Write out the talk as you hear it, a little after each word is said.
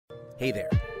Hey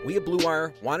there, we at Blue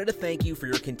Wire wanted to thank you for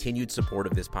your continued support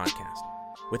of this podcast.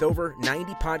 With over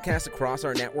 90 podcasts across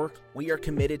our network, we are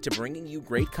committed to bringing you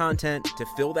great content to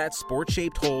fill that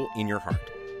sports-shaped hole in your heart.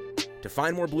 To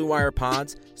find more Blue Wire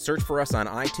pods, search for us on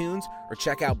iTunes or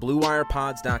check out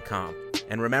BlueWirePods.com.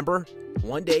 And remember,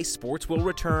 one day sports will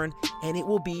return and it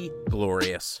will be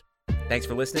glorious. Thanks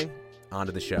for listening. On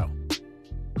to the show.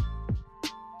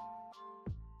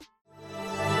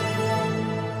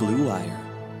 Blue Wire.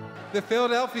 The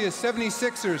Philadelphia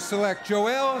 76ers select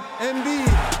Joel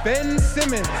Embiid, Ben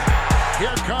Simmons.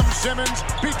 Here comes Simmons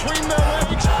between their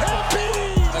legs.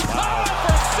 Embiid! The power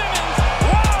for Simmons!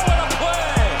 Wow, what a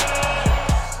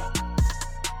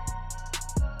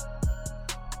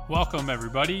play! Welcome,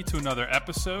 everybody, to another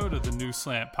episode of the New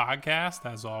Slant Podcast.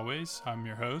 As always, I'm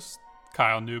your host,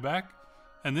 Kyle Newbeck.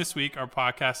 And this week, our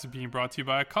podcast is being brought to you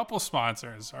by a couple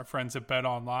sponsors, our friends at Bet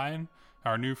Online,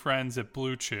 our new friends at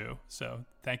Blue Chew. So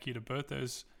thank you to both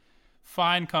those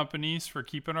fine companies for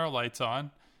keeping our lights on.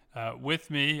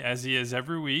 With me, as he is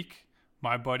every week,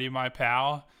 my buddy, my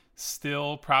pal,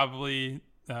 still probably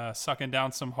sucking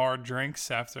down some hard drinks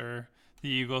after the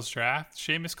Eagles draft,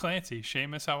 Seamus Clancy.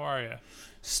 Seamus, how are you?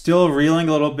 Still reeling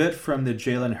a little bit from the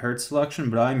Jalen Hurts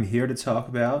selection, but I'm here to talk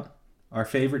about our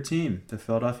favorite team, the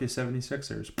Philadelphia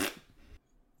 76ers.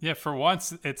 Yeah, for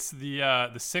once, it's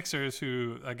the Sixers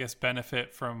who, I guess,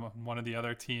 benefit from one of the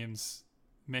other teams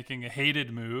making a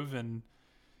hated move. And,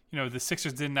 you know, the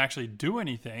Sixers didn't actually do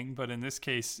anything, but in this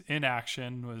case,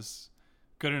 inaction was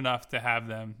good enough to have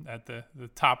them at the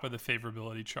top of the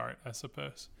favorability chart, I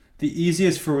suppose. The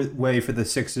easiest way for the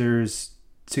Sixers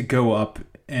to go up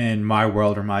in my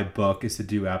world or my book is to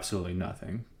do absolutely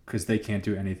nothing, because they can't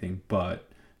do anything but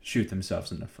shoot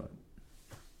themselves in the foot.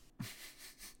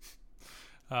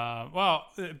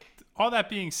 All that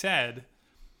being said,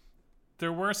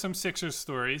 there were some Sixers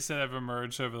stories that have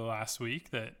emerged over the last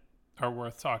week that are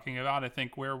worth talking about. I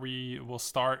think where we will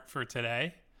start for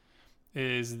today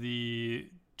is the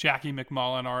Jackie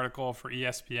McMullen article for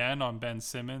ESPN on Ben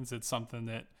Simmons. It's something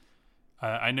that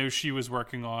I know she was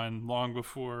working on long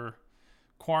before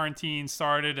quarantine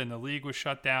started and the league was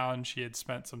shut down. She had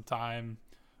spent some time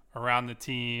around the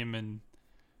team and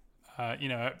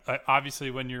obviously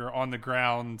when you're on the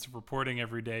ground reporting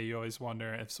every day, you always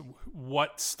wonder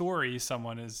what story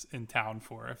someone is in town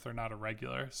for if they're not a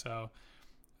regular. So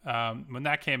when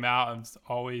that came out, I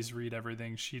always read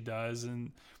everything she does.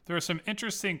 And there are some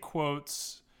interesting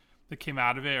quotes that came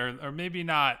out of it, or maybe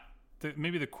not.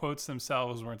 Maybe the quotes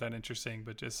themselves weren't that interesting,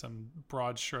 but just some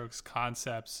broad strokes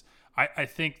concepts. I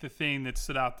think the thing that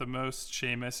stood out the most,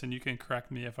 Seamus, and you can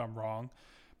correct me if I'm wrong,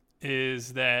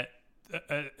 is that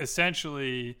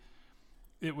essentially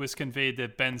it was conveyed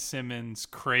that Ben Simmons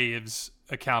craves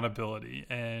accountability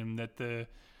and that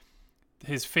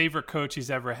his favorite coach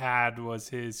he's ever had was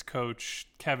his coach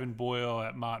Kevin Boyle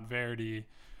at Monteverdi,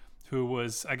 who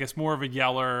was, I guess, more of a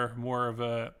yeller, more of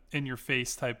a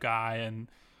in-your-face type guy. And,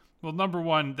 well, number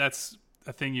one, that's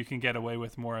a thing you can get away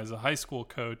with more as a high school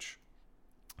coach.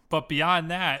 But beyond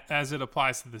that, as it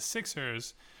applies to the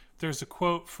Sixers, there's a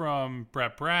quote from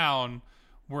Brett Brown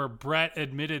where Brett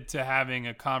admitted to having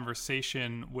a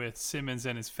conversation with Simmons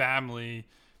and his family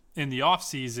in the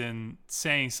offseason,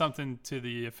 saying something to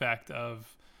the effect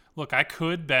of, look, I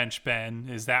could bench Ben.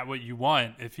 Is that what you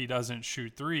want if he doesn't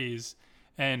shoot threes?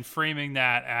 And framing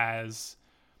that as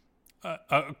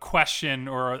a question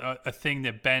or a thing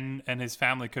that Ben and his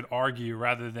family could argue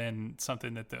rather than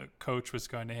something that the coach was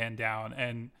going to hand down.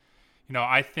 And, you know,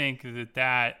 I think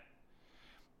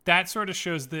that sort of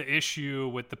shows the issue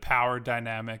with the power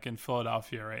dynamic in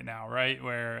Philadelphia right now, right?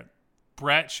 Where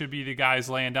Brett should be the guys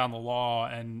laying down the law,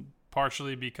 and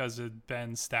partially because of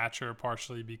Ben's stature,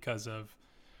 partially because of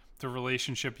the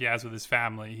relationship he has with his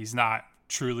family, he's not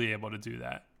truly able to do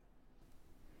that.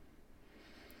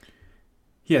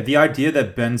 Yeah, the idea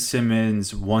that Ben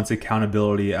Simmons wants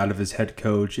accountability out of his head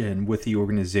coach and with the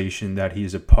organization that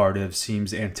he's a part of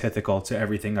seems antithetical to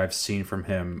everything I've seen from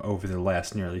him over the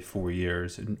last nearly 4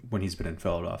 years when he's been in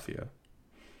Philadelphia.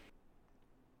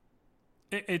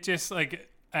 It just, like,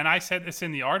 and I said this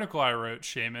in the article I wrote,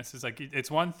 Seamus, is like,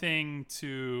 it's one thing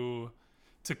to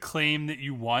claim that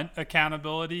you want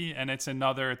accountability, and it's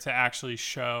another to actually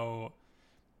show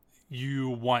you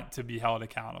want to be held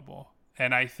accountable.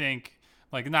 And I think,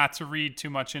 like, not to read too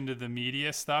much into the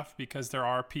media stuff, because there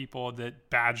are people that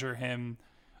badger him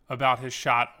about his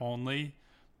shot only,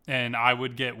 and I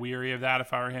would get weary of that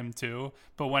if I were him too.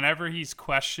 But whenever he's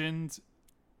questioned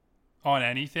on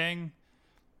anything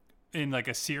in like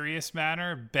a serious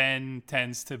manner, Ben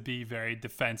tends to be very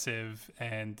defensive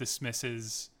and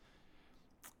dismisses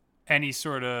any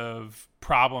sort of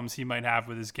problems he might have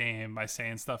with his game by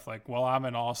saying stuff like, well, I'm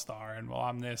an all-star, and well,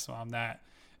 I'm this, well, I'm that.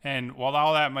 And while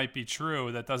all that might be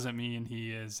true, that doesn't mean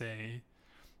he is a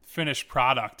finished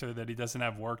product or that he doesn't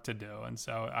have work to do. And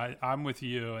so I'm with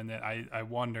you in that I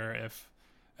wonder if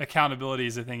accountability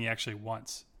is a thing he actually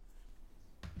wants.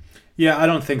 Yeah, I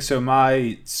don't think so.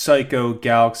 My Psycho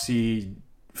Galaxy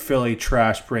Philly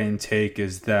trash brain take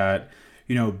is that,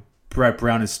 Brett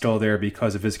Brown is still there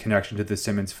because of his connection to the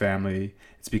Simmons family.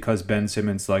 It's because Ben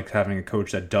Simmons likes having a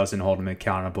coach that doesn't hold him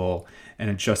accountable, and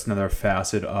it's just another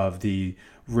facet of the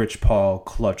Rich Paul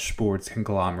clutch sports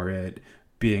conglomerate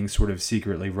being sort of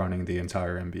secretly running the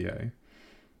entire NBA.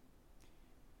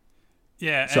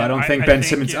 Yeah. So I don't think Ben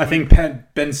Simmons. I think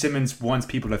Ben Simmons wants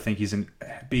people to think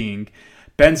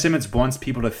Ben Simmons wants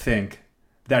people to think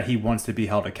that he wants to be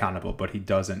held accountable, but he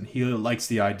doesn't. He likes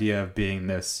the idea of being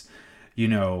this,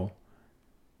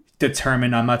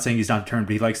 determined. I'm not saying he's not determined,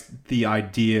 but he likes the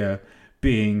idea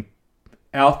being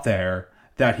out there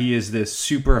that he is this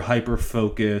super hyper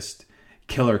focused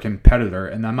killer competitor.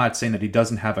 And I'm not saying that he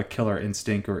doesn't have a killer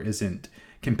instinct or isn't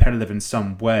competitive in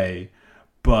some way,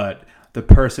 but the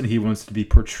person he wants to be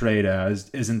portrayed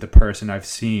as isn't the person I've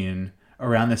seen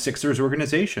around the Sixers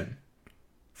organization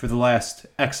for the last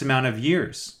X amount of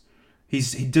years. He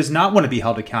does not want to be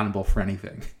held accountable for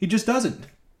anything. He just doesn't.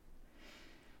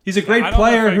 He's a great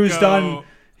player who's done...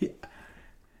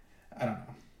 I don't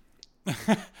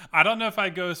know. I don't know if I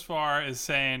go as far as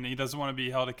saying he doesn't want to be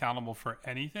held accountable for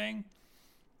anything.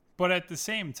 But at the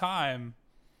same time,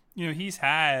 he's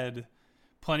had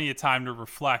plenty of time to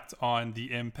reflect on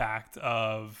the impact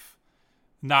of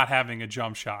not having a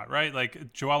jump shot, right?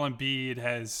 Like Joel Embiid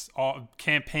has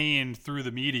campaigned through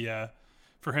the media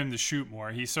for him to shoot more.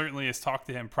 He certainly has talked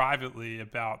to him privately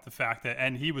about the fact that,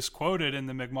 and he was quoted in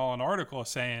the McMullen article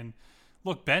saying,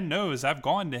 look, Ben knows I've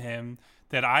gone to him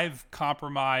that I've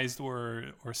compromised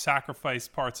or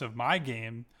sacrificed parts of my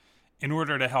game in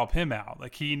order to help him out.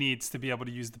 Like he needs to be able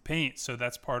to use the paint. So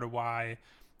that's part of why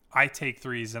I take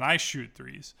threes and I shoot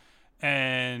threes.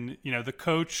 And, the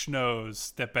coach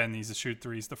knows that Ben needs to shoot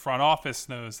threes. The front office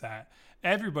knows that.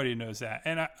 Everybody knows that.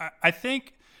 And I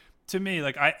think, to me,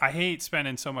 like I hate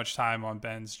spending so much time on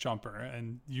Ben's jumper.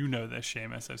 And you know this,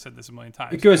 Seamus. I've said this a million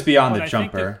times. It goes beyond the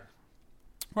jumper.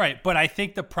 Right. But I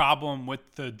think the problem with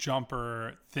the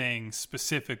jumper thing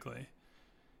specifically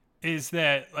is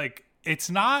that, like,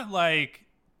 it's not like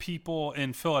people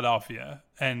in Philadelphia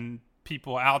and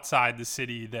people outside the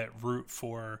city that root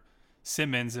for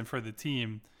Simmons and for the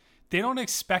team, they don't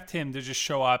expect him to just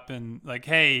show up and like,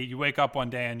 hey, you wake up one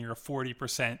day and you're a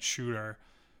 40% shooter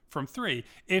from three.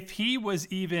 If he was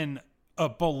even a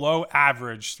below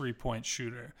average 3-point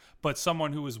shooter, but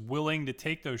someone who was willing to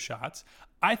take those shots,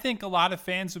 I think a lot of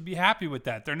fans would be happy with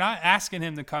that. They're not asking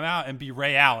him to come out and be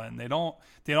Ray Allen. They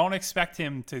don't expect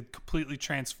him to completely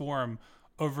transform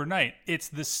overnight. It's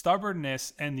the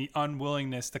stubbornness and the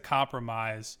unwillingness to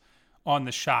compromise on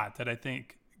the shot that I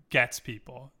think gets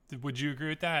people. Would you agree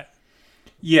with that?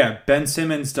 Yeah, Ben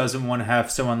Simmons doesn't want to have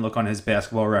someone look on his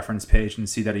basketball reference page and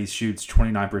see that he shoots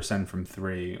 29% from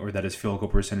three, or that his field goal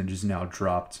percentage is now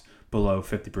dropped below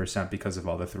 50% because of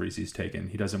all the threes he's taken.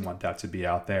 He doesn't want that to be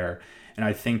out there. And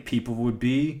I think people would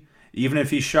be, even if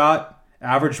he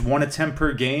averaged 1 attempt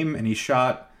per game and he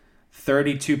shot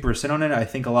 32% on it, I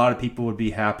think a lot of people would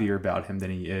be happier about him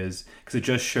than he is, because it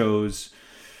just shows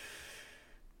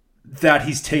that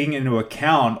he's taking into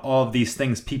account all of these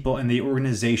things people in the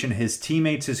organization, his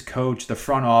teammates, his coach, the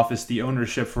front office, the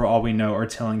ownership, for all we know, are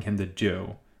telling him to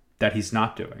do that he's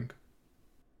not doing.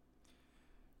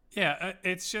 Yeah,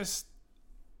 it's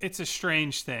a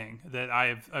strange thing that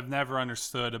I've never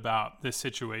understood about this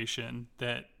situation.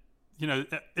 That,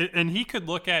 and he could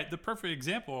look at the perfect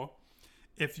example.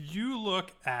 If you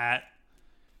look at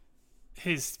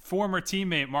his former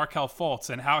teammate Markelle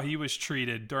Fultz and how he was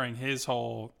treated during his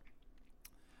whole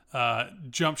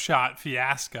jump shot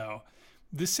fiasco,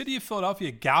 the city of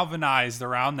Philadelphia galvanized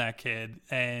around that kid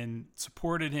and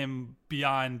supported him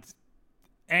beyond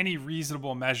any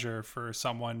reasonable measure for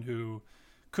someone who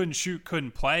couldn't shoot,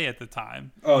 couldn't play at the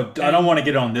time. Oh, I don't want to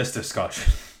get on this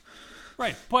discussion.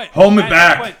 Right, but hold me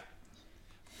back.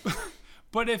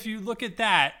 But if you look at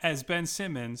that as Ben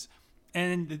Simmons,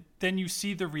 and then you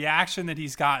see the reaction that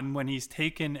he's gotten when he's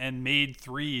taken and made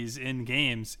threes in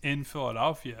games in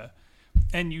Philadelphia,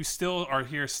 and you still are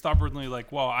here stubbornly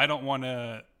like, well, I don't want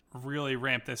to really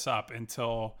ramp this up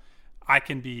until I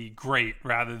can be great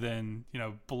rather than,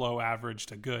 below average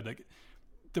to good. Like,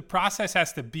 the process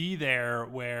has to be there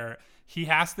where he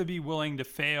has to be willing to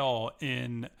fail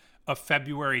in a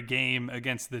February game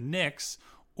against the Knicks,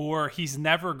 or he's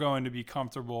never going to be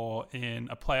comfortable in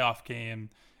a playoff game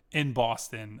in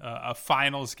Boston, a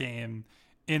finals game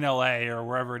in LA or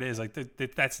wherever it is. Like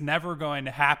that's never going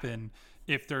to happen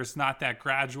if there's not that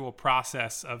gradual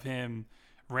process of him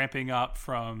ramping up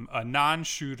from a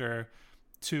non-shooter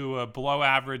to a below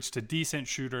average to decent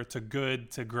shooter to good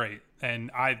to great.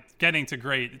 And getting to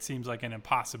great, it seems like an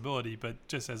impossibility, but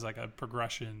just as like a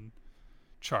progression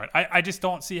chart. I just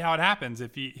don't see how it happens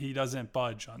if he doesn't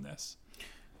budge on this.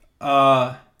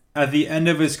 At the end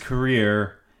of his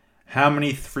career, how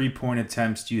many 3-point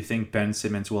attempts do you think Ben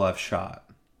Simmons will have shot?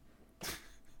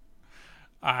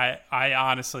 I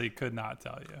honestly could not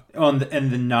tell you.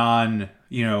 In the non,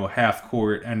 half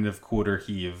court, end of quarter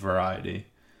heave variety.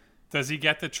 Does he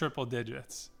get the triple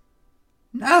digits?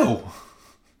 No.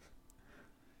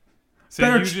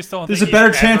 So you just don't think there's a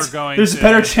better chance. There's a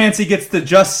better chance he gets the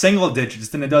just single digits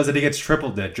than it does that he gets triple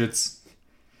digits.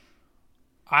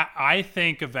 I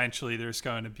think eventually there's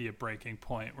going to be a breaking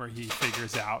point where he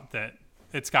figures out that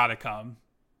it's got to come,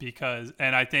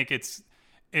 and I think it's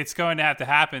going to have to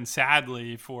happen,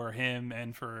 sadly, for him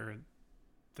and for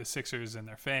the Sixers and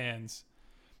their fans.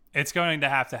 It's going to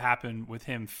have to happen with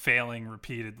him failing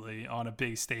repeatedly on a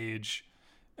big stage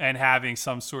and having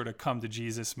some sort of come to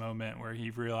Jesus moment where he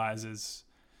realizes,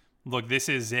 look, this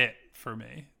is it for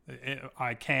me.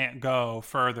 I can't go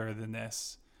further than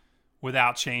this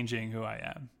without changing who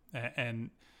I am.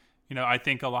 And I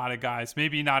think a lot of guys,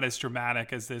 maybe not as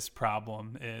dramatic as this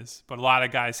problem is, but a lot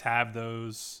of guys have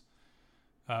those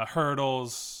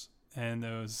hurdles and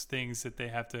those things that they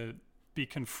have to be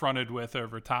confronted with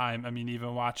over time. I mean,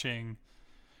 even watching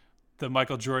the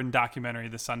Michael Jordan documentary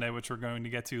this Sunday, which we're going to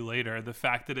get to later, the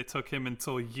fact that it took him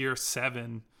until year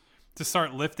 7 to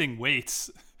start lifting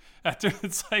weights after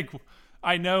it's like,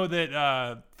 I know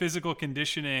that physical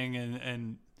conditioning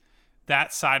and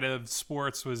that side of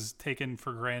sports was taken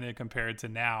for granted compared to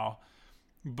now.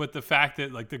 But the fact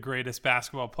that like the greatest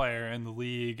basketball player in the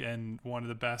league and one of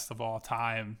the best of all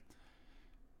time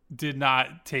did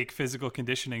not take physical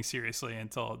conditioning seriously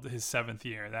until his 7th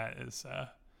year,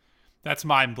 that's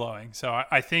mind blowing. So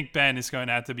I think Ben is going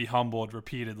to have to be humbled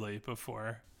repeatedly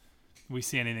before we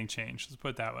see anything change. Let's put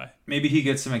it that way. Maybe he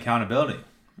gets some accountability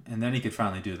and then he could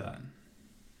finally do that.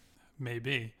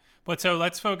 Maybe. But so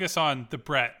let's focus on the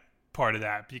Brett part of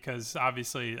that, because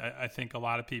obviously I think a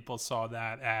lot of people saw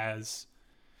that as,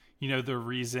 the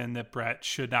reason that Brett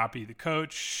should not be the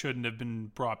coach, shouldn't have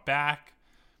been brought back.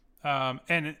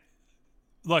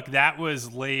 Look, that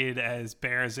was laid as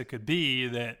bare as it could be,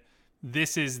 that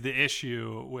this is the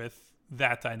issue with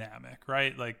that dynamic,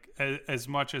 right? Like as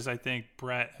much as I think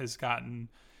Brett has gotten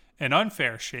an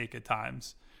unfair shake at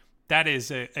times, that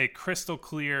is a crystal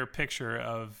clear picture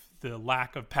of the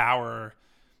lack of power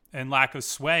and lack of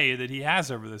sway that he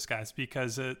has over those guys.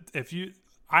 Because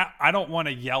I don't want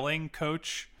a yelling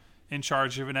coach in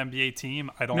charge of an NBA team.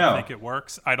 I don't think it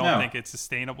works. I don't think it's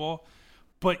sustainable.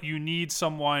 But you need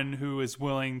someone who is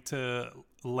willing to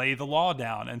lay the law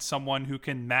down and someone who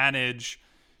can manage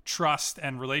trust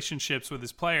and relationships with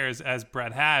his players, as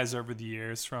Brett has over the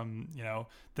years, from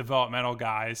developmental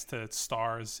guys to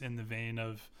stars in the vein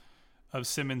of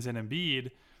Simmons and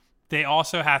Embiid. They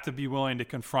also have to be willing to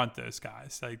confront those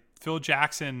guys. Like Phil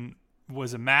Jackson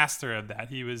was a master of that.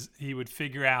 He would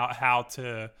figure out how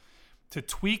to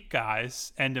tweak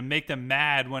guys and to make them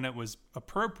mad when it was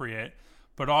appropriate,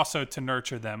 but also to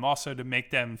nurture them, also to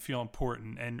make them feel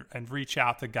important and reach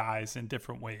out to guys in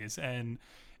different ways. And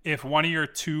if one of your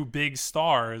two big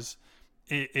stars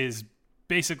is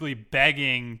basically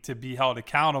begging to be held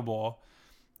accountable,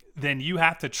 then you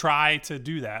have to try to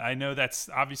do that. I know that's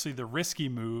obviously the risky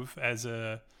move as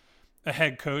a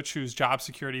head coach whose job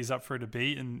security is up for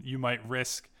debate, and you might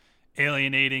risk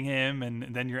alienating him,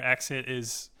 and then your exit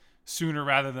is sooner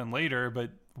rather than later.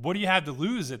 But what do you have to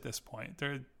lose at this point?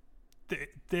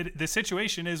 The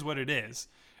situation is what it is.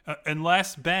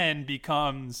 Unless Ben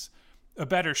becomes a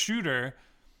better shooter,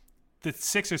 the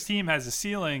Sixers team has a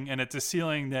ceiling, and it's a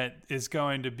ceiling that is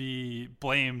going to be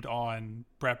blamed on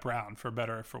Brett Brown, for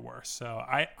better or for worse. So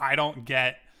I don't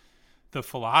get the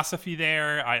philosophy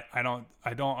there. I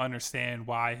don't understand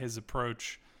why his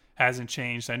approach hasn't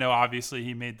changed. I know obviously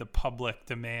he made the public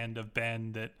demand of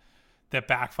Ben that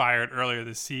backfired earlier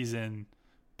this season,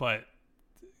 but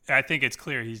I think it's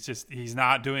clear he's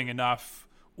not doing enough,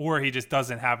 or he just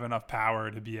doesn't have enough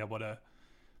power to be able to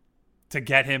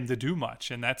get him to do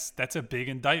much. And that's a big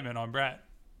indictment on Brett.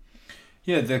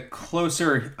 Yeah,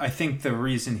 I think the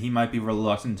reason he might be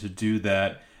reluctant to do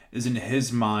that is, in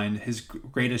his mind, his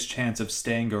greatest chance of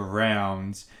staying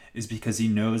around is because he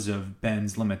knows of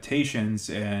Ben's limitations,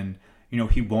 and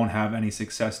he won't have any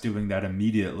success doing that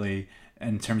immediately.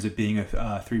 in terms of being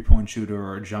a three-point shooter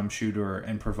or a jump shooter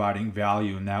and providing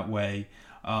value in that way.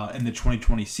 In the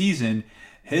 2020 season,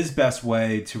 his best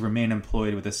way to remain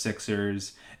employed with the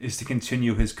Sixers is to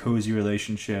continue his cozy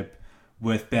relationship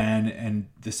with Ben and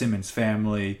the Simmons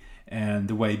family, and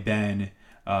the way Ben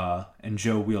and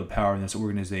Joe wield power in this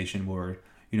organization, where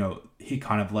he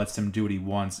kind of lets them do what he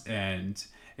wants, and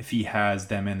if he has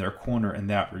them in their corner in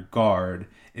that regard,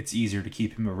 it's easier to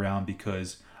keep him around,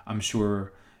 because I'm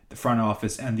sure the front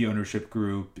office and the ownership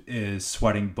group is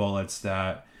sweating bullets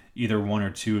that either one or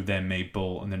two of them may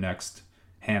bolt in the next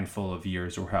handful of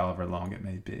years or however long it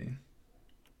may be.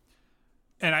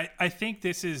 And I think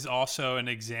this is also an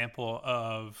example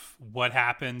of what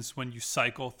happens when you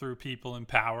cycle through people in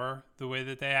power the way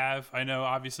that they have. I know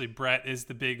obviously Brett is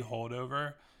the big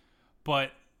holdover, but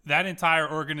that entire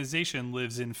organization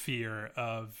lives in fear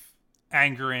of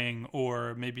angering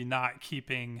or maybe not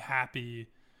keeping happy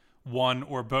one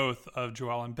or both of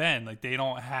Joel and Ben. Like, they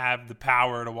don't have the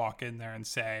power to walk in there and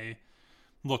say,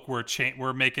 look,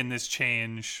 we're making this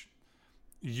change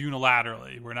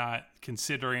unilaterally. We're not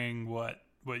considering what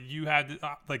you had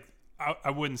to,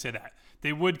 I wouldn't say that.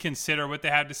 They would consider what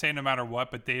they had to say no matter what,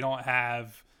 but they don't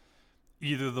have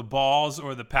either the balls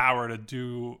or the power to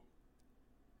do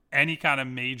any kind of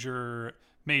major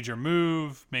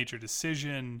move, major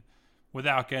decision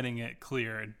without getting it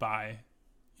cleared by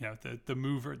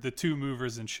the two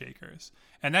movers and shakers.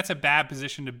 And that's a bad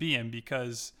position to be in,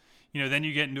 because then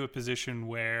you get into a position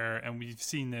where, and we've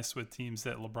seen this with teams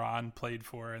that LeBron played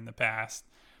for in the past,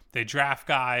 they draft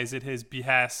guys at his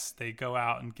behest. They go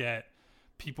out and get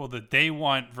people that they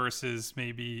want versus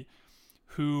maybe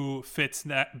who fits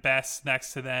best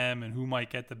next to them and who might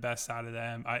get the best out of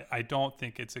them. I don't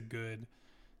think it's a good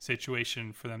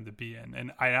situation for them to be in.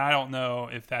 And I don't know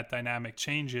if that dynamic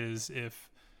changes if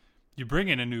you bring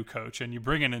in a new coach and you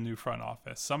bring in a new front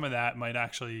office. Some of that might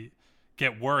actually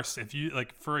get worse. If you,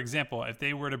 like, for example, if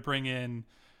they were to bring in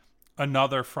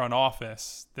another front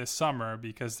office this summer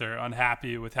because they're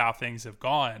unhappy with how things have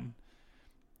gone,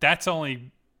 that's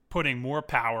only putting more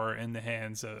power in the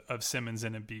hands of Simmons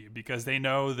and Embiid, because they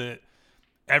know that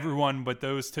everyone but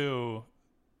those two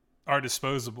are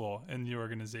disposable in the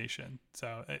organization.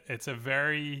 So it's a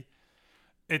very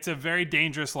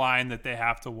dangerous line that they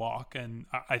have to walk. And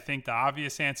I think the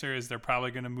obvious answer is they're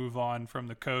probably going to move on from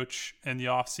the coach in the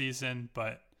offseason,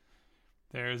 but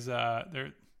there's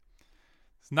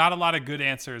not a lot of good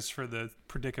answers for the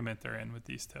predicament they're in with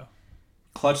these two.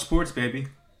 Clutch sports, baby.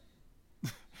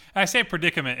 I say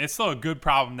predicament. It's still a good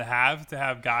problem to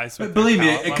have guys with, but believe me,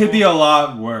 it could be a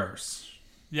lot worse.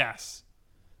 Yes.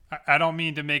 I don't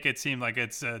mean to make it seem like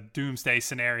it's a doomsday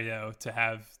scenario to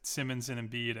have Simmons and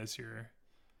Embiid as your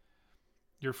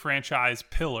franchise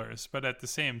pillars, but at the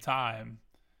same time,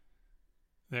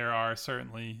 there are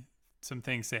certainly some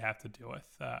things they have to deal with.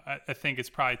 I think it's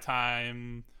probably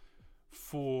time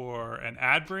for an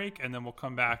ad break, and then we'll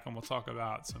come back and we'll talk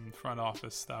about some front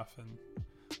office stuff and a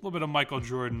little bit of Michael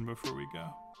Jordan before we go.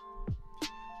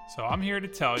 So I'm here to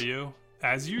tell you,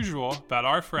 as usual, about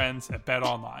our friends at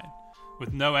BetOnline.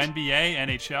 With no NBA,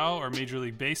 NHL, or Major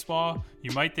League Baseball,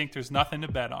 you might think there's nothing to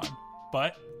bet on,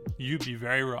 but you'd be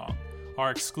very wrong.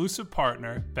 Our exclusive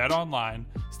partner, BetOnline,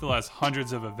 still has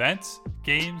hundreds of events,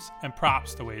 games, and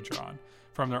props to wager on.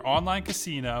 From their online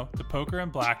casino to poker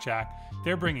and blackjack,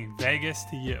 they're bringing Vegas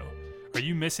to you. Are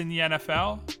you missing the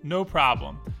NFL? No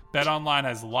problem. BetOnline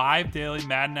has live daily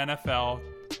Madden NFL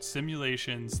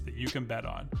simulations that you can bet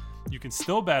on. You can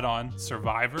still bet on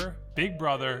Survivor, Big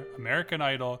Brother, American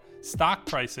Idol, stock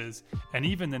prices, and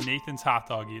even the Nathan's Hot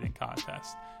Dog Eating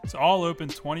Contest. It's all open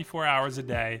 24 hours a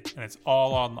day, and it's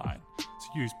all online. So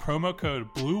use promo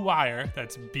code BLUEWIRE,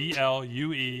 that's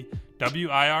BLUEWIRE,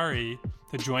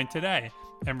 to join today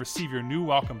and receive your new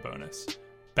welcome bonus.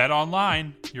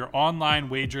 BetOnline, your online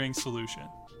wagering solution.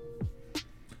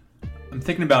 I'm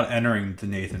thinking about entering the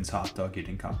Nathan's Hot Dog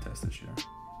Eating Contest this year.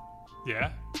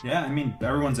 Yeah? Yeah, I mean, I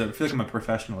feel like I'm a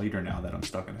professional eater now that I'm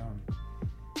stuck at home.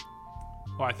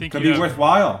 Well, I think could be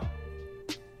worthwhile.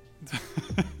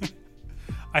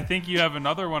 I think you have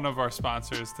another one of our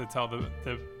sponsors to tell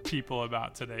the people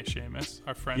about today, Seamus.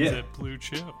 Our friends at Blue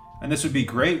Chew. And this would be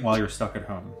great while you're stuck at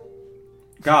home.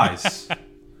 Guys,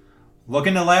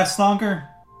 looking to last longer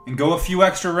and go a few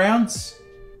extra rounds?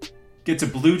 Get to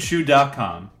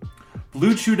BlueChew.com.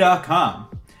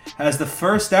 BlueChew.com has the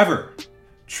first ever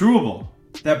chewable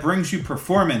that brings you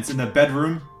performance in the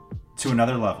bedroom to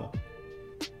another level.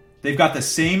 They've got the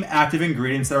same active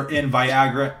ingredients that are in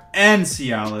Viagra and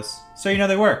Cialis, so you know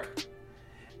they work.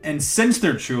 And since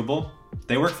they're chewable,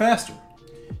 they work faster.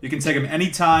 You can take them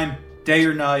anytime, day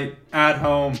or night, at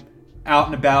home, out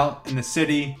and about in the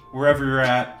city, wherever you're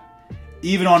at,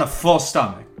 even on a full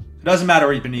stomach. It doesn't matter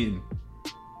what you've been eating.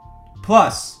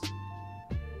 Plus,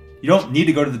 you don't need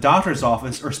to go to the doctor's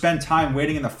office or spend time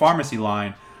waiting in the pharmacy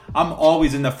line. I'm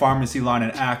always in the pharmacy line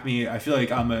at Acme. I feel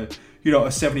like I'm a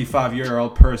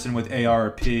 75-year-old person with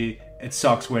ARP. It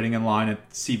sucks waiting in line at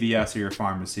CVS or your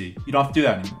pharmacy. You don't have to do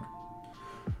that anymore.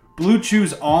 Blue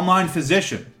Chew's online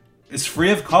physician is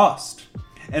free of cost.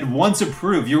 And once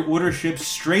approved, your order ships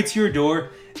straight to your door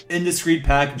in discreet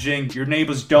packaging. Your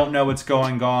neighbors don't know what's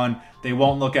going on. They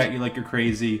won't look at you like you're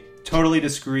crazy. Totally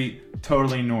discreet,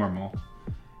 totally normal.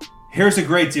 Here's a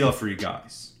great deal for you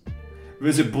guys.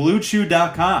 Visit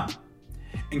BlueChew.com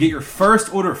and get your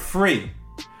first order free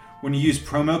when you use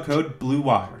promo code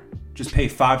BLUEWIRE. Just pay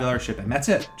 $5 shipping. That's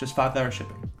it. Just $5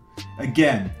 shipping.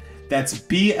 Again, that's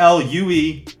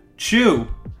BLUE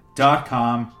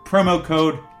Chew.com. Promo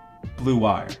code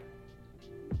BLUEWIRE.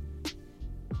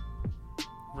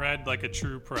 Read like a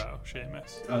true pro,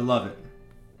 Seamus. I love it.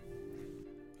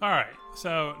 All right.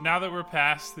 So now that we're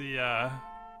past the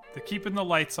keeping the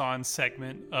lights on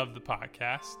segment of the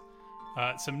podcast,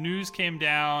 some news came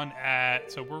down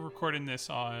so we're recording this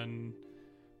on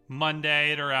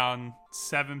Monday at around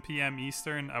 7 p.m.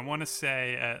 Eastern. I want to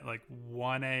say at like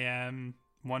 1 a.m.,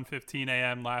 1:15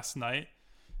 a.m. last night,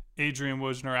 Adrian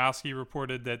Wojnarowski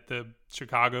reported that the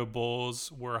Chicago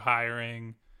Bulls were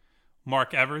hiring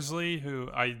Mark Eversley, who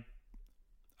I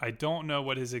don't know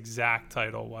what his exact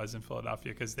title was in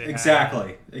Philadelphia because they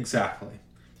exactly.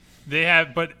 They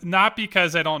have, but not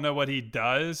because I don't know what he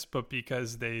does, but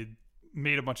because they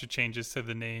made a bunch of changes to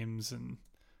the names and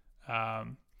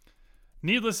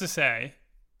needless to say,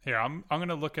 here I'm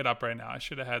gonna look it up right now. I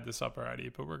should have had this up already,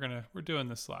 but we're doing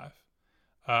this live.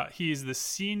 He's the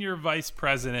senior vice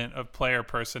president of player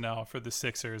personnel for the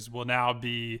Sixers. Will now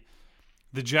be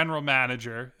the general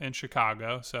manager in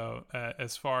Chicago. So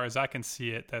as far as I can see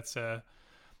it, that's a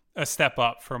step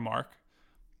up for Mark.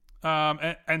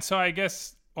 And so I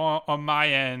guess on my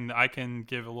end, I can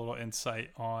give a little insight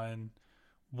on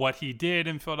what he did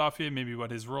in Philadelphia, maybe what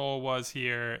his role was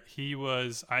here.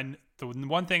 The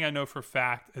one thing I know for a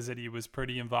fact is that he was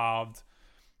pretty involved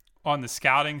on the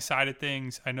scouting side of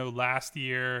things. I know last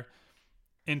year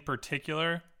in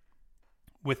particular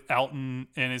with Elton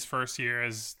in his first year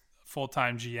as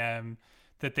full-time GM,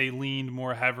 that they leaned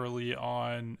more heavily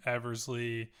on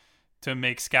Eversley to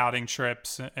make scouting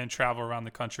trips and travel around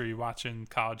the country watching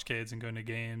college kids and going to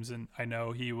games. And I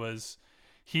know he was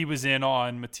in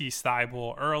on Matisse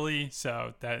Thybulle early,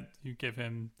 so that you give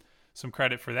him some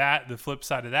credit for that. The flip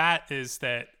side of that is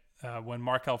that when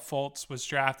Markelle Fultz was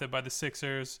drafted by the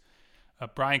Sixers,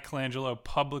 Brian Colangelo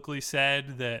publicly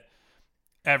said that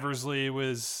Eversley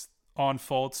was on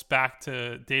Fultz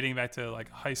dating back to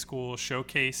like high school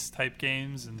showcase type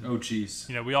games. And oh, geez.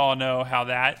 We all know how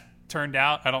that turned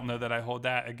out. I don't know that I hold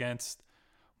that against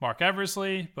Mark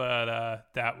Eversley, but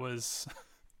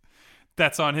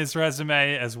that's on his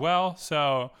resume as well.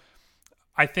 So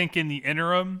I think in the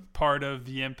interim, part of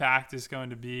the impact is going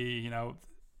to be,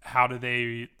 how do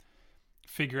they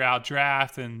figure out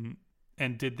draft and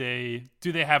do they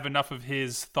have enough of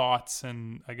his thoughts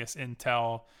and I guess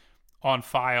intel on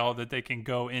file that they can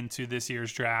go into this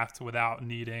year's draft without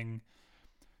needing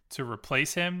to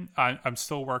replace him. I'm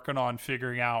still working on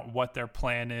figuring out what their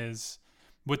plan is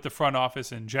with the front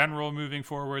office in general moving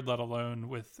forward, let alone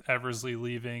with Eversley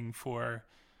leaving for,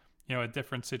 a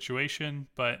different situation.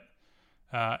 But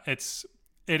it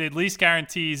at least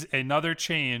guarantees another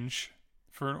change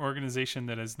for an organization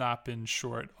that has not been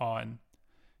short on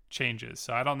changes.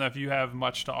 So I don't know if you have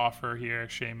much to offer here,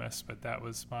 Seamus, but that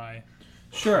was my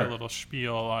little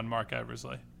spiel on Mark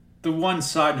Eversley. The one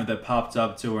side note that popped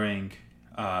up during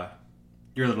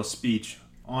your little speech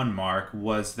on Mark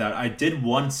was that I did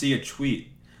once see a tweet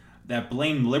that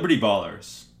blamed Liberty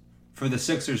Ballers for the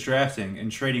Sixers drafting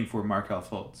and trading for Markelle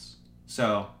Fultz.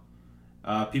 So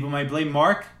people might blame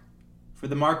Mark for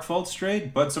the Mark Fultz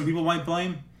trade, but some people might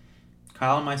blame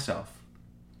Kyle and myself.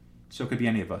 So it could be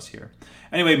any of us here.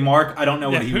 Anyway, Mark, I don't know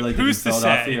what he really did in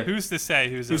Philadelphia. Who's to say?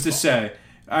 Who's to say?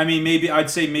 I mean, I'd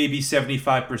say maybe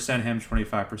 75% him,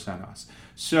 25% us.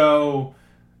 So,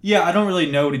 yeah, I don't really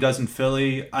know what he does in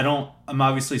Philly. I'm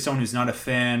obviously someone who's not a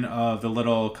fan of the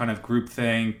little kind of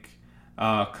groupthink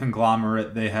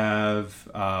conglomerate they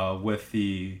have with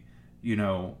the,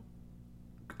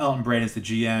 Elton Brand is the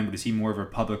GM, but is he more of a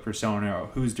public persona? Or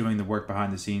who's doing the work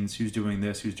behind the scenes? Who's doing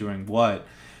this? Who's doing what?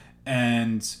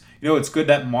 And, it's good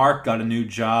that Mark got a new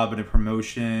job and a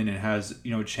promotion and has,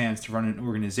 a chance to run an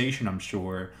organization, I'm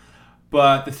sure.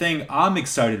 But the thing I'm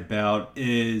excited about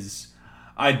is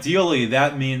ideally,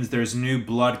 that means there's new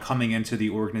blood coming into the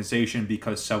organization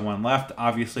because someone left.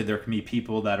 Obviously, there can be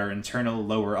people that are internal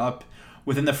lower up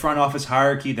within the front office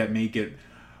hierarchy that may get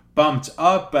bumped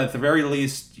up, but at the very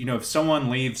least, if someone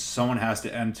leaves, someone has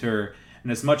to enter.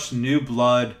 And as much new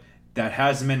blood that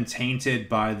hasn't been tainted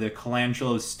by the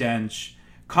Colangelo stench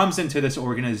comes into this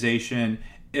organization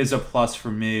is a plus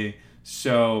for me.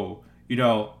 So, I'm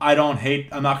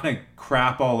not going to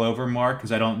crap all over Mark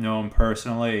because I don't know him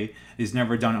personally. He's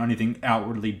never done anything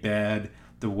outwardly bad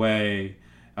the way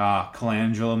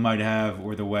Colangelo might have,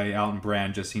 or the way Alton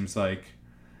Brand just seems like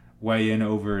way in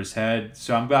over his head.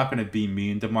 So I'm not going to be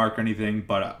mean to Mark or anything,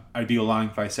 but I'd be lying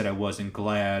if I said I wasn't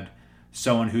glad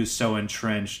someone who's so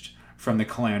entrenched from the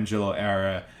Colangelo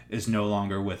era is no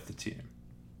longer with the team.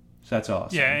 So that's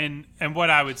awesome. Yeah, and what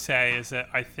I would say is that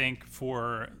I think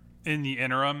in the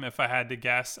interim, if I had to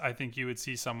guess, I think you would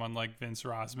see someone like Vince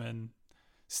Rosman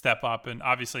step up. And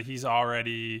obviously he's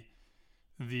already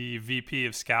the VP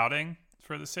of scouting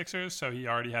for the Sixers, so he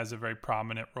already has a very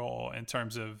prominent role in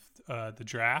terms of the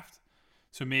draft.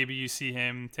 So maybe you see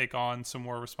him take on some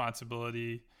more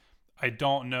responsibility. I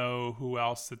don't know who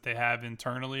else that they have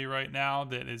internally right now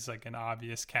that is like an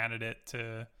obvious candidate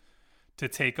to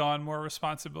take on more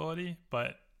responsibility.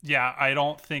 But yeah, I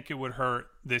don't think it would hurt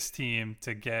this team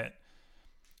to get,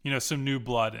 some new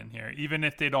blood in here, even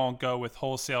if they don't go with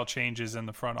wholesale changes in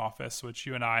the front office, which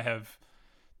you and I have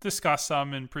discussed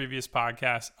some in previous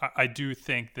podcasts. I do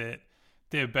think that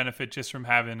they have benefit just from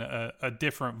having a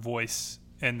different voice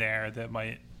in there that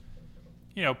might,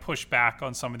 push back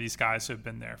on some of these guys who have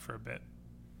been there for a bit.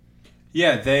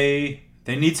 Yeah, they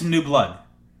need some new blood.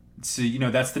 So,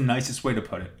 that's the nicest way to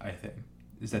put it, I think,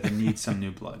 is that they need some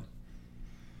new blood.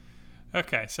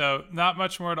 Okay, so not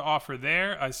much more to offer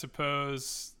there, I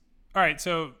suppose. All right,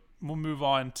 so we'll move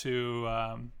on to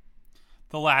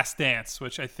The Last Dance,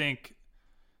 which I think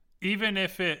even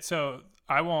if so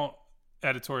I won't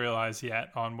editorialize yet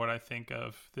on what I think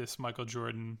of this Michael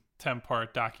Jordan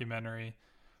 10-part documentary,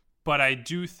 but I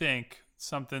do think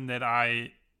something that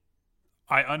I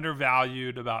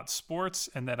undervalued about sports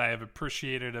and that I have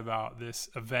appreciated about this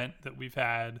event that we've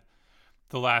had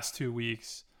the last 2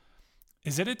 weeks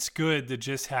is that it's good to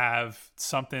just have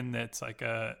something that's like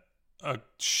a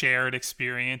shared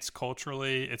experience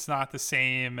culturally. It's not the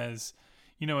same as,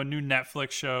 a new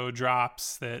Netflix show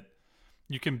drops that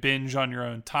you can binge on your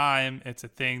own time. It's a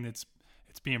thing it's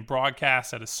being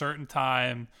broadcast at a certain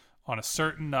time on a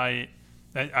certain night.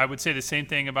 I would say the same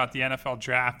thing about the NFL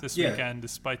draft this weekend,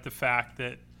 despite the fact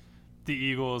that the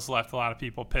Eagles left a lot of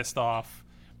people pissed off.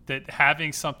 That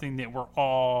having something that we're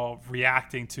all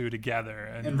reacting to together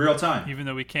and in real time, even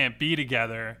though we can't be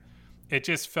together, it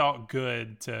just felt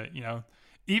good to,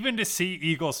 even to see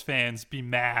Eagles fans be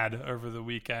mad over the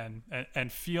weekend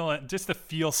and feel it, just to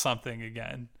feel something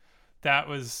again. That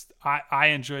was, I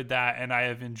enjoyed that. And I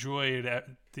have enjoyed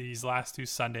these last 2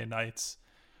 Sunday nights,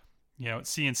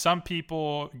 seeing some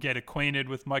people get acquainted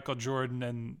with Michael Jordan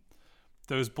and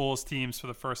those Bulls teams for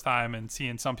the first time and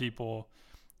seeing some people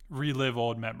relive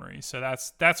old memories. So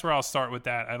that's where I'll start with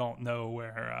that. I don't know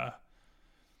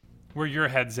where your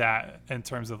head's at in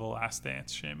terms of The Last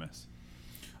Dance, Seamus.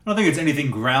 I don't think it's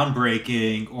anything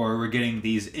groundbreaking or we're getting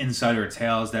these insider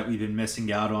tales that we've been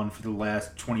missing out on for the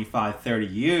last 25, 30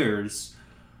 years.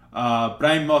 But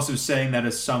I'm also saying that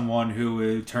as someone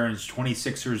who turns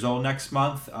 26 years old next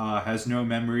month, has no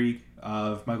memory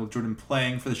of Michael Jordan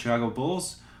playing for the Chicago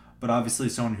Bulls, but obviously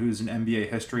someone who's an NBA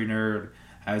history nerd,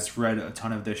 has read a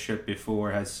ton of this shit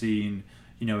before, has seen,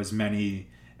 as many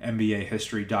NBA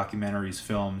history documentaries,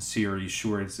 films, series,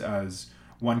 shorts as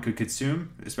one could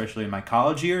consume, especially in my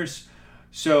college years.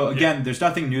 So again, there's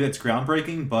nothing new that's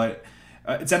groundbreaking, but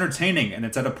it's entertaining, and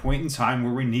it's at a point in time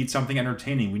where we need something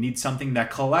entertaining. We need something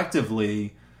that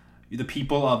collectively the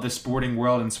people of the sporting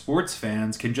world and sports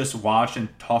fans can just watch and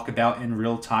talk about in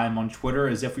real time on Twitter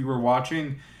as if we were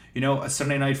watching, a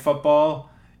Sunday night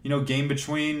football, game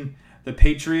between the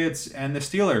Patriots and the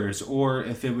Steelers, or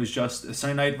if it was just a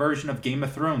Sunday night version of Game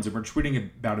of Thrones and we're tweeting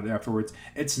about it afterwards.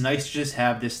 It's nice to just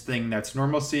have this thing that's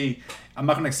normalcy. I'm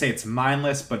not going to say it's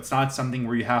mindless, but it's not something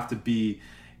where you have to be,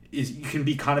 you can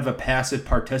be kind of a passive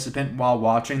participant while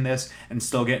watching this and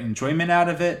still get enjoyment out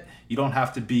of it. You don't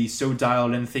have to be so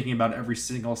dialed in thinking about every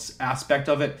single aspect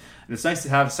of it. And it's nice to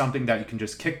have something that you can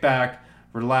just kick back,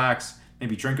 relax,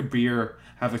 maybe drink a beer,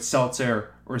 have a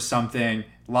seltzer or something,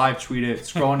 live tweet it,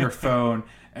 scroll on your phone,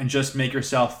 and just make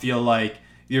yourself feel like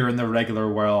you're in the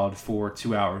regular world for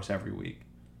 2 hours every week.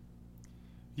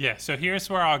 Yeah, so here's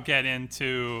where I'll get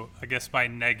into, I guess, my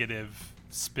negative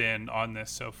spin on this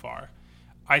so far.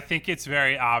 I think it's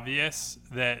very obvious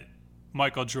that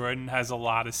Michael Jordan has a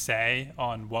lot to say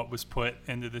on what was put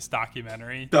into this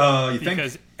documentary. You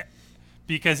think?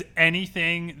 Because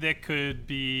anything that could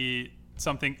be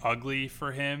something ugly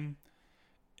for him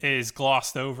is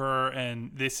glossed over,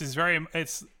 and this is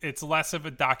it's less of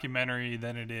a documentary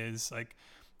than it is like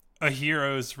a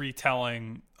hero's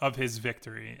retelling of his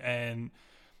victory. And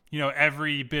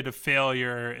every bit of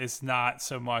failure is not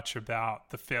so much about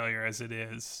the failure as it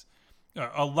is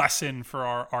a lesson for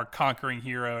our conquering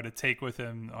hero to take with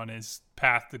him on his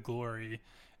path to glory.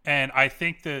 And I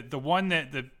think that the one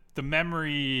that the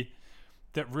memory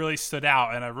that really stood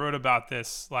out, and I wrote about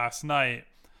this last night,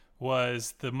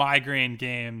 was the migraine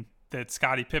game that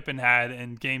Scottie Pippen had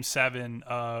in Game 7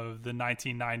 of the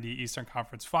 1990 Eastern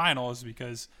Conference Finals,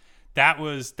 because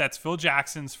that's Phil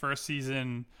Jackson's first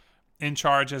season in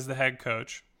charge as the head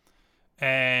coach.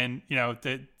 And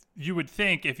that you would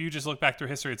think, if you just look back through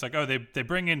history, it's like, oh, they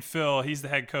bring in Phil, he's the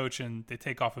head coach, and they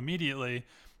take off immediately.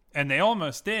 And they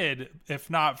almost did. If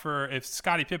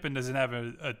Scottie Pippen doesn't have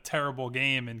a terrible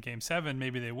game in Game 7,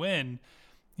 maybe they win.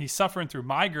 He's suffering through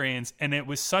migraines, and it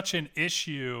was such an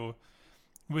issue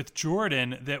with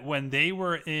Jordan that when they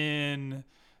were in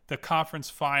the conference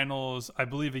finals, I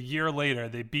believe a year later,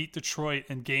 they beat Detroit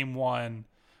in Game 1,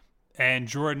 and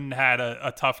Jordan had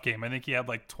a tough game. I think he had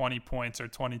like 20 points or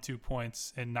 22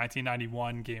 points in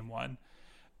 1991 Game 1.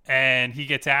 And he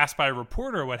gets asked by a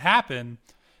reporter what happened,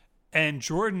 and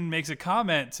Jordan makes a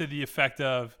comment to the effect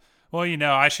of, well,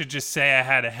 I should just say I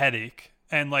had a headache,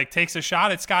 and like takes a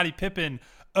shot at Scottie Pippen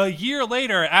a year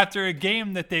later after a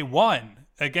game that they won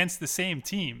against the same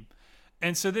team.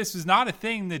 And so this was not a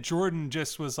thing that Jordan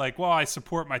just was like, well, I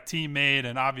support my teammate,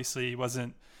 and obviously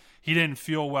he didn't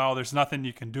feel well, there's nothing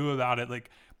you can do about it. Like,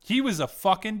 he was a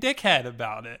fucking dickhead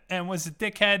about it, and was a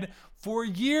dickhead for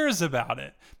years about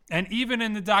it. And even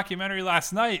in the documentary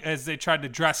last night, as they tried to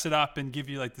dress it up and give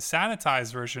you like the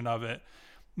sanitized version of it,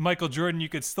 Michael Jordan, you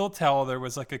could still tell there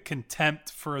was like a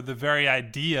contempt for the very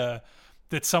idea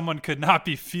that someone could not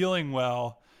be feeling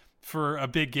well for a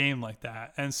big game like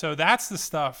that. And so that's the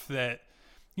stuff that,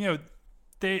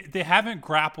 they haven't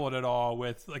grappled at all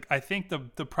with. Like, I think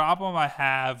the problem I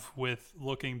have with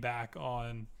looking back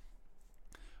on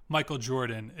Michael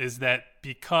Jordan is that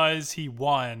because he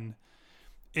won,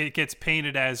 it gets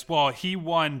painted as, well, he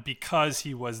won because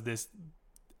he was this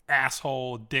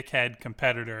asshole, dickhead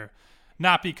competitor,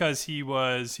 not because he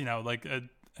was, like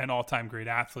an all-time great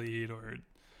athlete or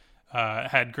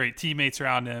had great teammates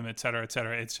around him, et cetera, et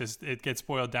cetera. It's just, it gets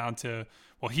boiled down to,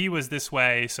 well, he was this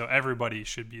way, so everybody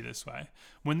should be this way.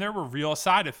 When there were real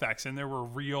side effects and there were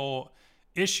real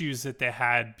issues that they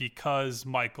had because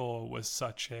Michael was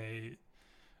such a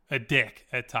dick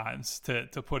at times, to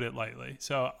put it lightly.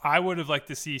 So I would have liked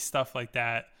to see stuff like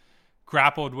that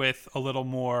grappled with a little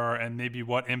more, and maybe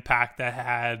what impact that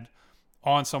had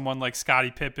on someone like Scottie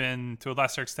Pippen, to a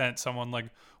lesser extent, someone like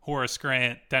Horace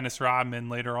Grant, Dennis Rodman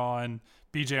later on,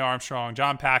 BJ Armstrong,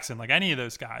 John Paxson, like any of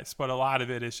those guys. But a lot of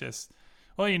it is just,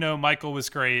 well, Michael was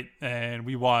great and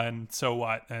we won, so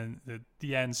what? And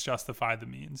the ends justify the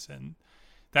means. And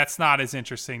that's not as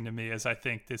interesting to me as I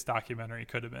think this documentary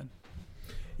could have been.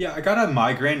 Yeah, I got a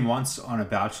migraine once on a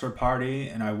bachelor party,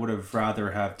 and I would have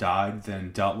rather have died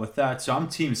than dealt with that. So I'm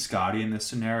Team Scotty in this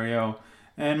scenario.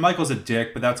 And Michael's a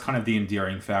dick, but that's kind of the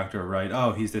endearing factor, right?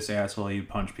 Oh, he's this asshole, he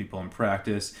punch people in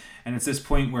practice. And it's this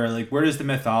point where, like, where does the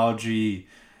mythology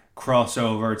cross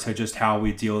over to just how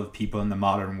we deal with people in the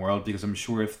modern world? Because I'm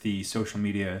sure if the social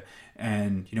media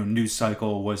and, news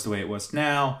cycle was the way it was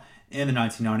now, in the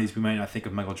 1990s, we might not think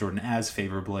of Michael Jordan as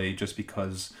favorably, just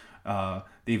because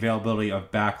the availability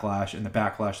of backlash and the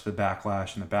backlash to the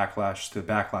backlash and the backlash to the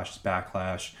backlash's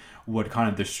backlash would kind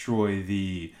of destroy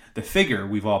the figure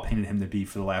we've all painted him to be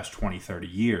for the last 20, 30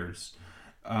 years.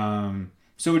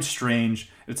 So it's strange.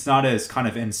 It's not as kind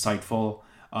of insightful.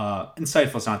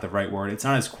 Insightful is not the right word. It's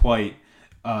not as quite,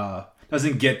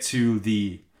 doesn't get to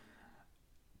the,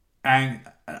 I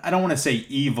don't want to say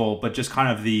evil, but just kind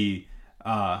of the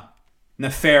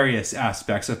nefarious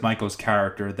aspects of Michael's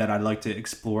character that I'd like to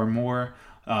explore more.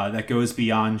 That goes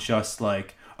beyond just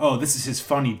like, oh, this is his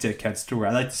funny dickhead story.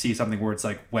 I'd like to see something where it's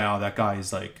like, wow, that guy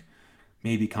is like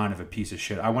maybe kind of a piece of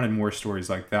shit. I wanted more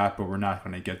stories like that, but we're not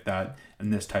going to get that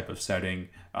in this type of setting.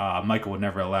 Michael would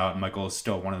never allow it. Michael is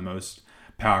still one of the most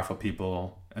powerful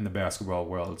people in the basketball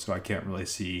world, so I can't really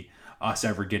see us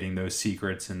ever getting those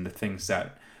secrets and the things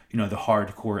that, the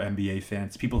hardcore NBA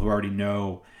fans, people who already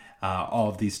know all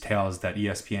of these tales that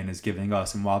ESPN is giving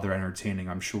us, and while they're entertaining,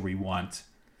 I'm sure we want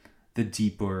the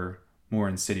deeper, more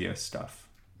insidious stuff.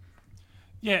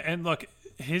 Yeah, and look,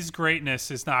 his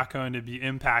greatness is not going to be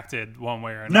impacted one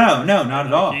way or another. No, not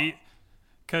at all.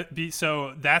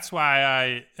 So that's why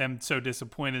I am so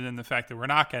disappointed in the fact that we're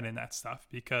not getting that stuff,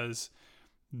 because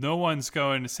no one's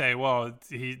going to say, well,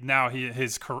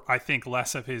 I think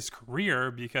less of his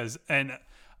career, because, and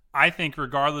I think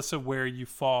regardless of where you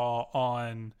fall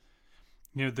on,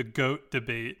 the GOAT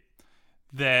debate,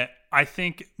 that I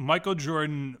think Michael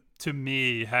Jordan, to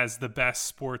me, has the best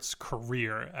sports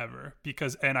career ever,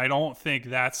 and I don't think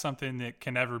that's something that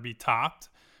can ever be topped,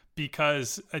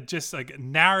 because just like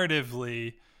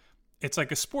narratively, it's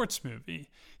like a sports movie.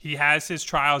 He has his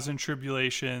trials and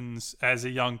tribulations as a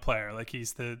young player. Like,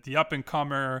 he's the up and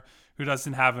comer who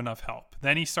doesn't have enough help.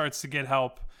 Then he starts to get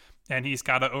help, and he's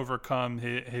got to overcome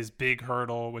his big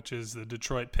hurdle, which is the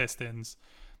Detroit Pistons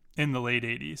in the late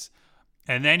 80s.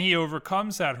 And then he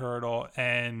overcomes that hurdle,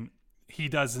 and he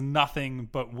does nothing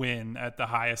but win at the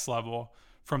highest level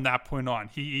from that point on.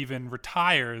 He even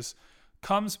retires,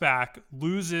 comes back,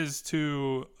 loses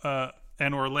to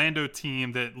an Orlando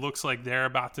team that looks like they're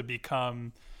about to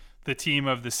become the team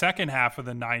of the second half of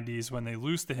the 90s when they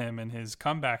lose to him in his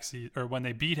comeback season, or when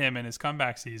they beat him in his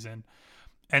comeback season.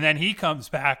 And then he comes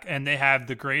back, and they have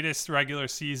the greatest regular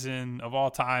season of all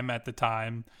time at the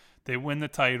time. They win the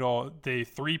title. They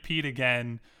three-peat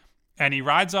again. And he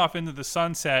rides off into the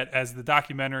sunset, as the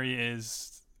documentary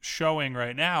is showing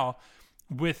right now,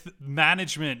 with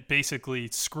management basically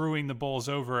screwing the Bulls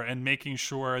over and making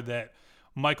sure that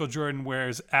Michael Jordan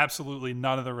wears absolutely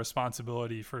none of the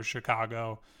responsibility for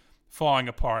Chicago falling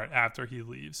apart after he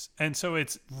leaves. And so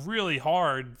it's really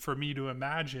hard for me to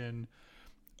imagine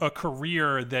a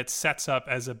career that sets up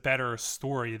as a better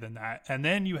story than that. And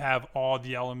then you have all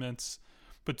the elements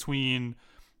between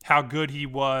how good he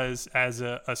was as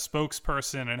a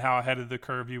spokesperson and how ahead of the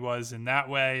curve he was in that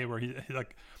way, where he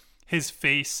like his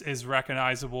face is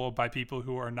recognizable by people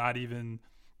who are not even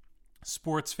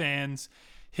sports fans.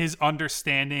 His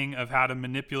understanding of how to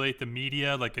manipulate the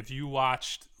media. Like, if you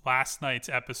watched last night's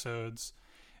episodes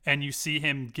and you see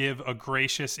him give a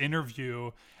gracious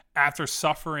interview after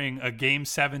suffering a Game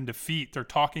 7 defeat, they're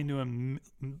talking to him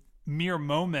mere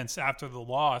moments after the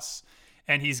loss,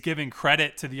 and he's giving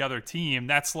credit to the other team.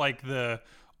 That's like the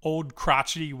old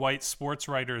crotchety white sports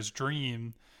writer's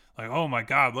dream. Like, oh my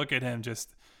God, look at him.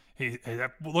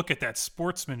 Look at that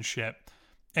sportsmanship.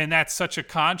 And that's such a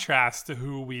contrast to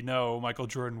who we know Michael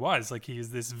Jordan was. Like,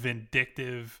 he's this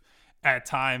vindictive, at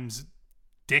times,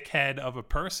 dickhead of a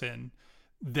person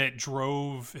that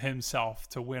drove himself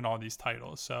to win all these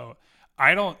titles. So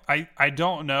I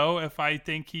don't know if I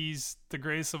think he's the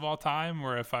greatest of all time,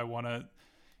 or if I want to,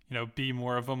 be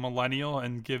more of a millennial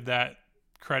and give that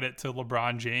credit to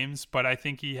LeBron James. But I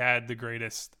think he had the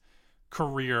greatest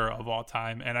career of all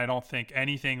time. And I don't think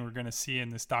anything we're going to see in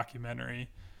this documentary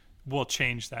will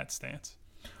change that stance.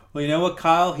 Well, you know what,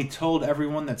 Kyle? He told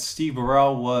everyone that Steve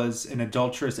Burrell was an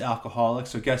adulterous alcoholic.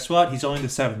 So guess what? He's only the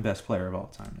 7th best player of all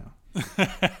time now.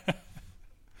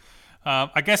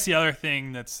 I guess the other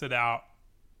thing that stood out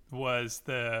was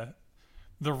the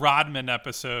Rodman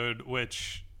episode,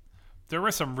 which there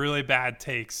were some really bad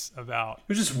takes about. It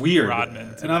was just weird,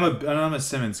 Rodman and I'm a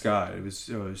Simmons guy. It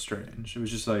was strange. It was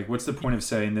just like, what's the point of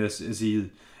saying this? Is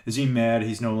he mad?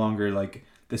 He's no longer like,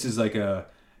 this is like a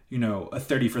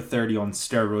 30 for 30 on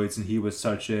steroids, and he was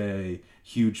such a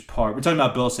huge part. We're talking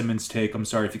about Bill Simmons' take. I'm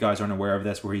sorry if you guys aren't aware of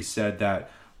this, where he said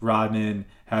that Rodman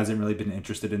hasn't really been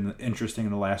interesting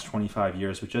in the last 25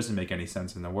 years, which doesn't make any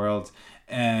sense in the world.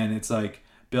 And it's like,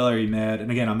 Bill, are you mad?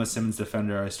 And again, I'm a Simmons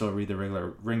defender. I still read the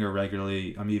Ringer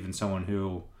regularly. I'm even someone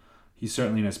who, he's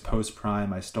certainly in his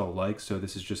post-prime, I still like. So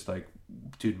this is just like,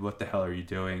 dude, what the hell are you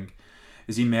doing?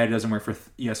 Is he mad he doesn't work for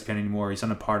ESPN anymore? He's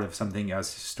not a part of something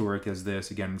as historic as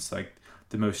this. Again, it's like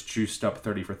the most juiced up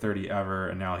 30 for 30 ever.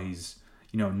 And now he's,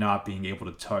 not being able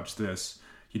to touch this,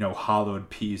 hollowed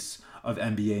piece of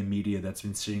NBA media that's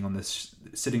been sitting on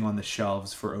the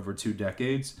shelves for over 2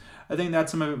 decades. I think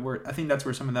that's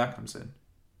where some of that comes in.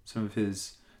 Some of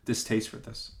his distaste for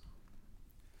this.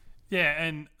 Yeah,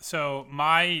 and so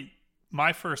my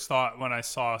first thought when I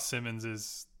saw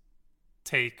Simmons's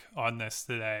take on this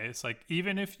today, it's like,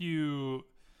 even if you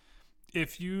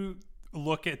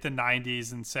look at the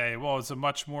 90s and say, well, it's a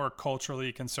much more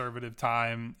culturally conservative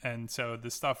time, and so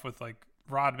the stuff with like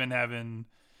Rodman having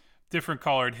different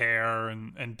colored hair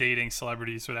and dating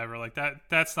celebrities, whatever, like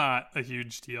that's not a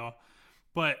huge deal.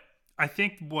 But I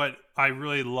think what I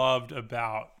really loved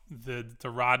about the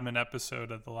Rodman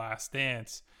episode of The Last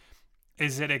Dance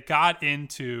is that it got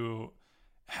into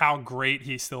how great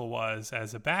he still was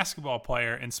as a basketball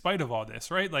player in spite of all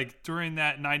this, right? Like during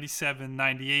that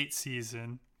 97-98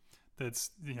 season, that's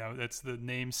the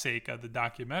namesake of the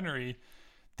documentary,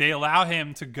 they allow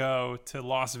him to go to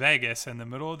Las Vegas in the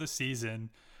middle of the season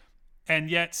And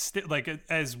yet,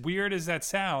 as weird as that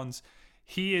sounds,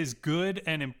 he is good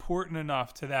and important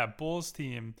enough to that Bulls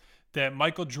team that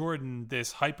Michael Jordan,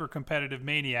 this hyper-competitive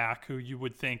maniac who you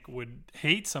would think would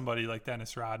hate somebody like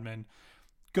Dennis Rodman,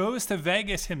 goes to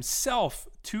Vegas himself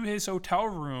to his hotel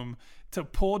room to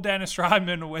pull Dennis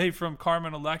Rodman away from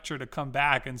Carmen Electra to come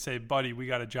back and say, buddy, we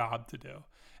got a job to do.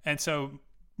 And so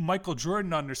Michael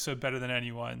Jordan understood better than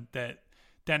anyone that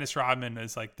Dennis Rodman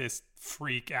is like this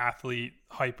freak athlete,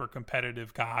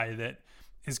 hyper-competitive guy that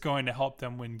is going to help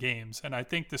them win games. And I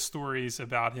think the stories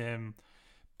about him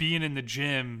being in the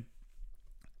gym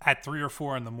at 3 or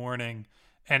 4 in the morning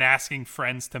and asking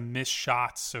friends to miss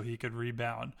shots so he could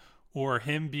rebound, or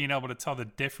him being able to tell the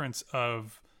difference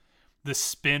of the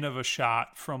spin of a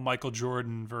shot from Michael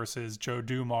Jordan versus Joe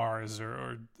Dumars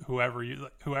or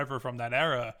whoever from that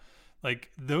era. Like,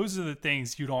 those are the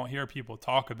things you don't hear people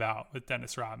talk about with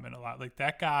Dennis Rodman a lot. Like,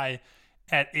 that guy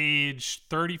at age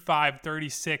 35,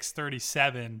 36,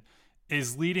 37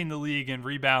 is leading the league in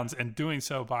rebounds and doing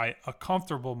so by a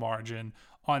comfortable margin,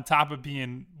 on top of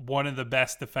being one of the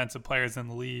best defensive players in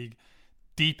the league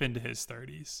deep into his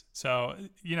 30s. So,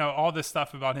 all this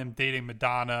stuff about him dating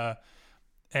Madonna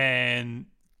and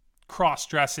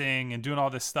cross-dressing and doing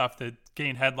all this stuff that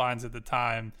gained headlines at the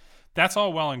time, that's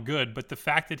all well and good. But the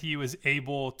fact that he was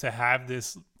able to have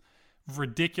this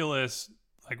ridiculous,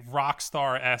 like, rock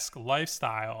star-esque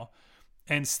lifestyle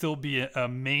and still be a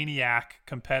maniac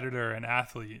competitor and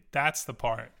athlete, that's the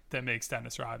part that makes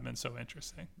Dennis Rodman so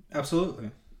interesting.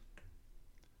 Absolutely.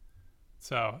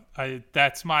 So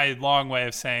that's my long way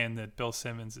of saying that Bill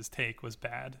Simmons' take was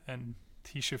bad, and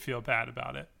he should feel bad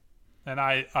about it. And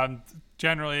I'm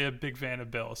generally a big fan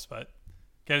of Bill's, but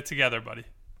get it together, buddy.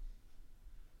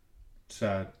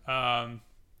 Sad.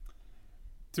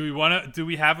 Do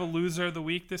we have a loser of the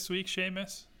week this week,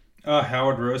 Seamus?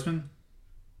 Howard Roseman.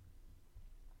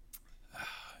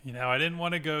 I didn't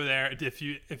want to go there. If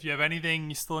you have anything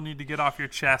you still need to get off your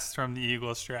chest from the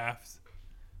Eagles draft,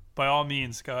 by all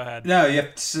means, go ahead. No, you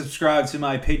have to subscribe to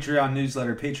my Patreon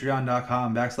newsletter,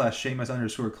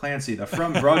 patreon.com/Seamus_Clancy, the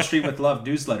From Broad Street with Love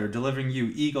newsletter, delivering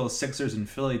you Eagles, Sixers, and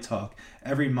Philly talk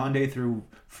every Monday through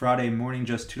Friday morning,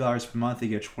 just $2 per month. You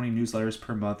get 20 newsletters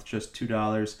per month, just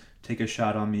 $2. Take a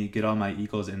shot on me, get all my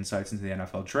Eagles insights into the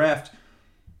NFL draft.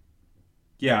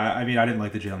 Yeah, I mean, I didn't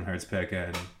like the Jalen Hurts pick,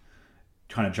 and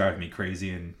kind of drive me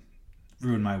crazy and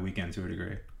ruin my weekend to a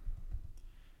degree.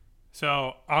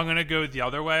 So I'm gonna go the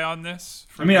other way on this.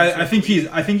 I mean, I think he's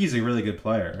a really good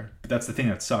player, but that's the thing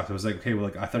that sucks. I was like, okay,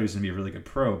 well, I thought he was gonna be a really good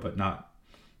pro, but not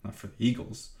for the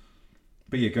Eagles.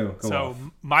 But yeah, go. So off.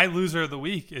 My loser of the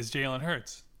week is Jalen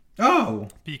Hurts. Oh,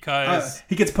 because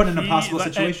he gets put in a possible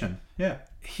situation. Yeah,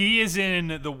 he is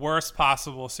in the worst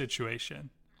possible situation,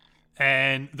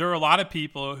 and there are a lot of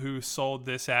people who sold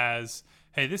this as,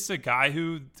 hey, this is a guy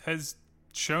who has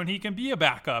shown he can be a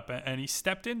backup, and he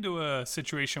stepped into a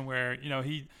situation where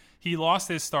he lost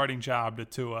his starting job to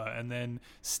Tua, and then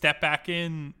stepped back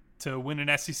in to win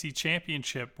an SEC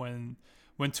championship when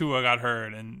Tua got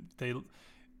hurt, and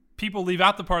people leave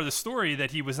out the part of the story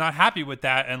that he was not happy with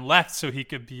that and left so he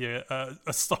could be a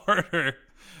starter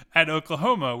at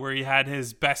Oklahoma, where he had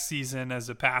his best season as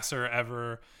a passer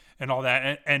ever and all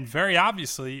that, and very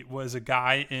obviously was a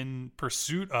guy in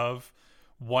pursuit of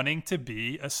wanting to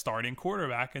be a starting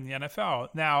quarterback in the NFL.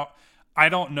 Now, I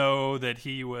don't know that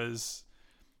he was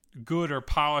good or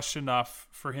polished enough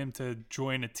for him to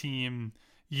join a team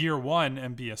year one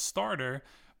and be a starter,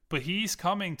 but he's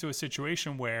coming to a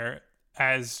situation where,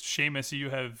 as Seamus,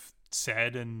 you have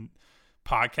said in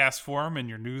podcast form, in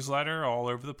your newsletter, all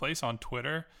over the place on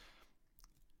Twitter,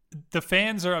 the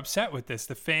fans are upset with this.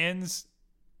 The fans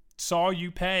saw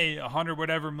you pay $100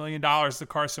 whatever million to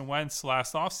Carson Wentz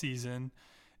last offseason,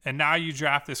 and now you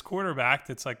draft this quarterback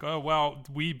that's like, oh, well,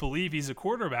 we believe he's a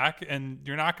quarterback, and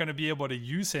you're not going to be able to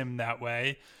use him that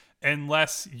way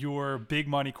unless your big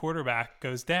money quarterback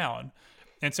goes down.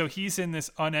 And so he's in this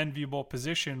unenviable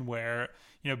position where,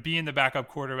 being the backup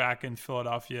quarterback in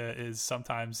Philadelphia is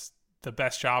sometimes the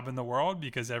best job in the world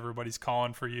because everybody's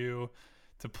calling for you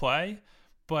to play.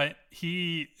 But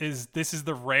this is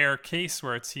the rare case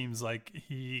where it seems like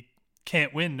he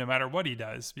can't win no matter what he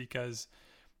does, because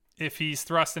if he's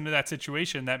thrust into that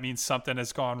situation, that means something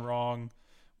has gone wrong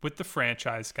with the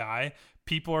franchise guy.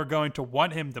 People are going to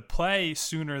want him to play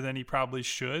sooner than he probably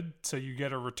should. So you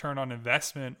get a return on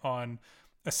investment on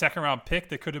a second round pick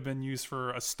that could have been used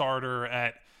for a starter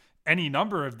at any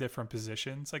number of different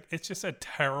positions. Like, it's just a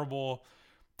terrible,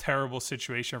 terrible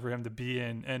situation for him to be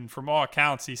in. And from all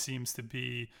accounts, he seems to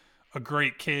be a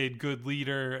great kid, good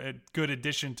leader, a good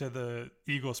addition to the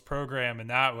Eagles program in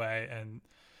that way. And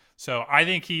So I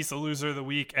think he's the loser of the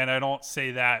week, and I don't say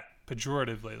that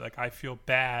pejoratively. Like, I feel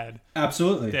bad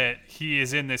absolutely that he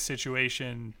is in this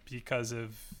situation because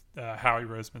of Howie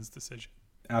Roseman's decision.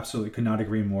 Absolutely. Could not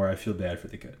agree more. I feel bad for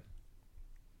the kid.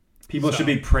 People should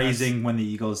be praising when the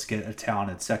Eagles get a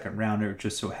talented second rounder. It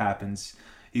just so happens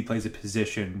he plays a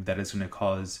position that is going to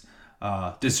cause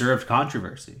deserved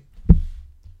controversy.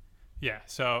 Yeah,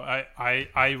 so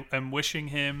I am wishing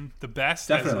him the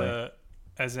best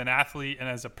as an athlete and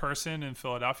as a person in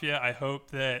Philadelphia. I hope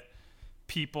that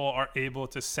people are able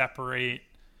to separate,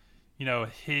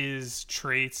 his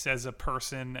traits as a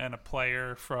person and a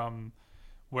player from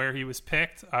where he was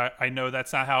picked. I know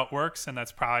that's not how it works, and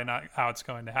that's probably not how it's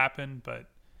going to happen, but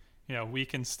we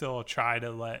can still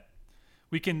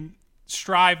we can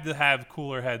strive to have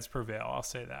cooler heads prevail. I'll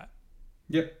say that.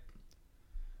 Yep.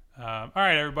 All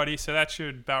right, everybody. So that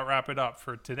should about wrap it up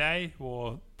for today.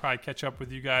 We'll probably catch up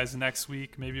with you guys next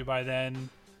week. Maybe by then,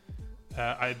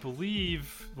 I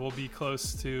believe we'll be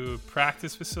close to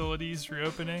practice facilities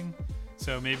reopening.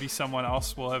 So maybe someone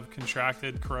else will have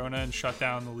contracted corona and shut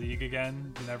down the league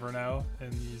again. You never know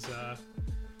in these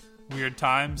weird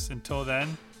times. Until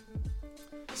then,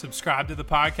 subscribe to the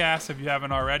podcast if you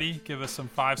haven't already. Give us some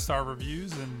 5-star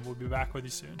reviews, and we'll be back with you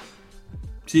soon.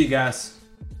 See you guys.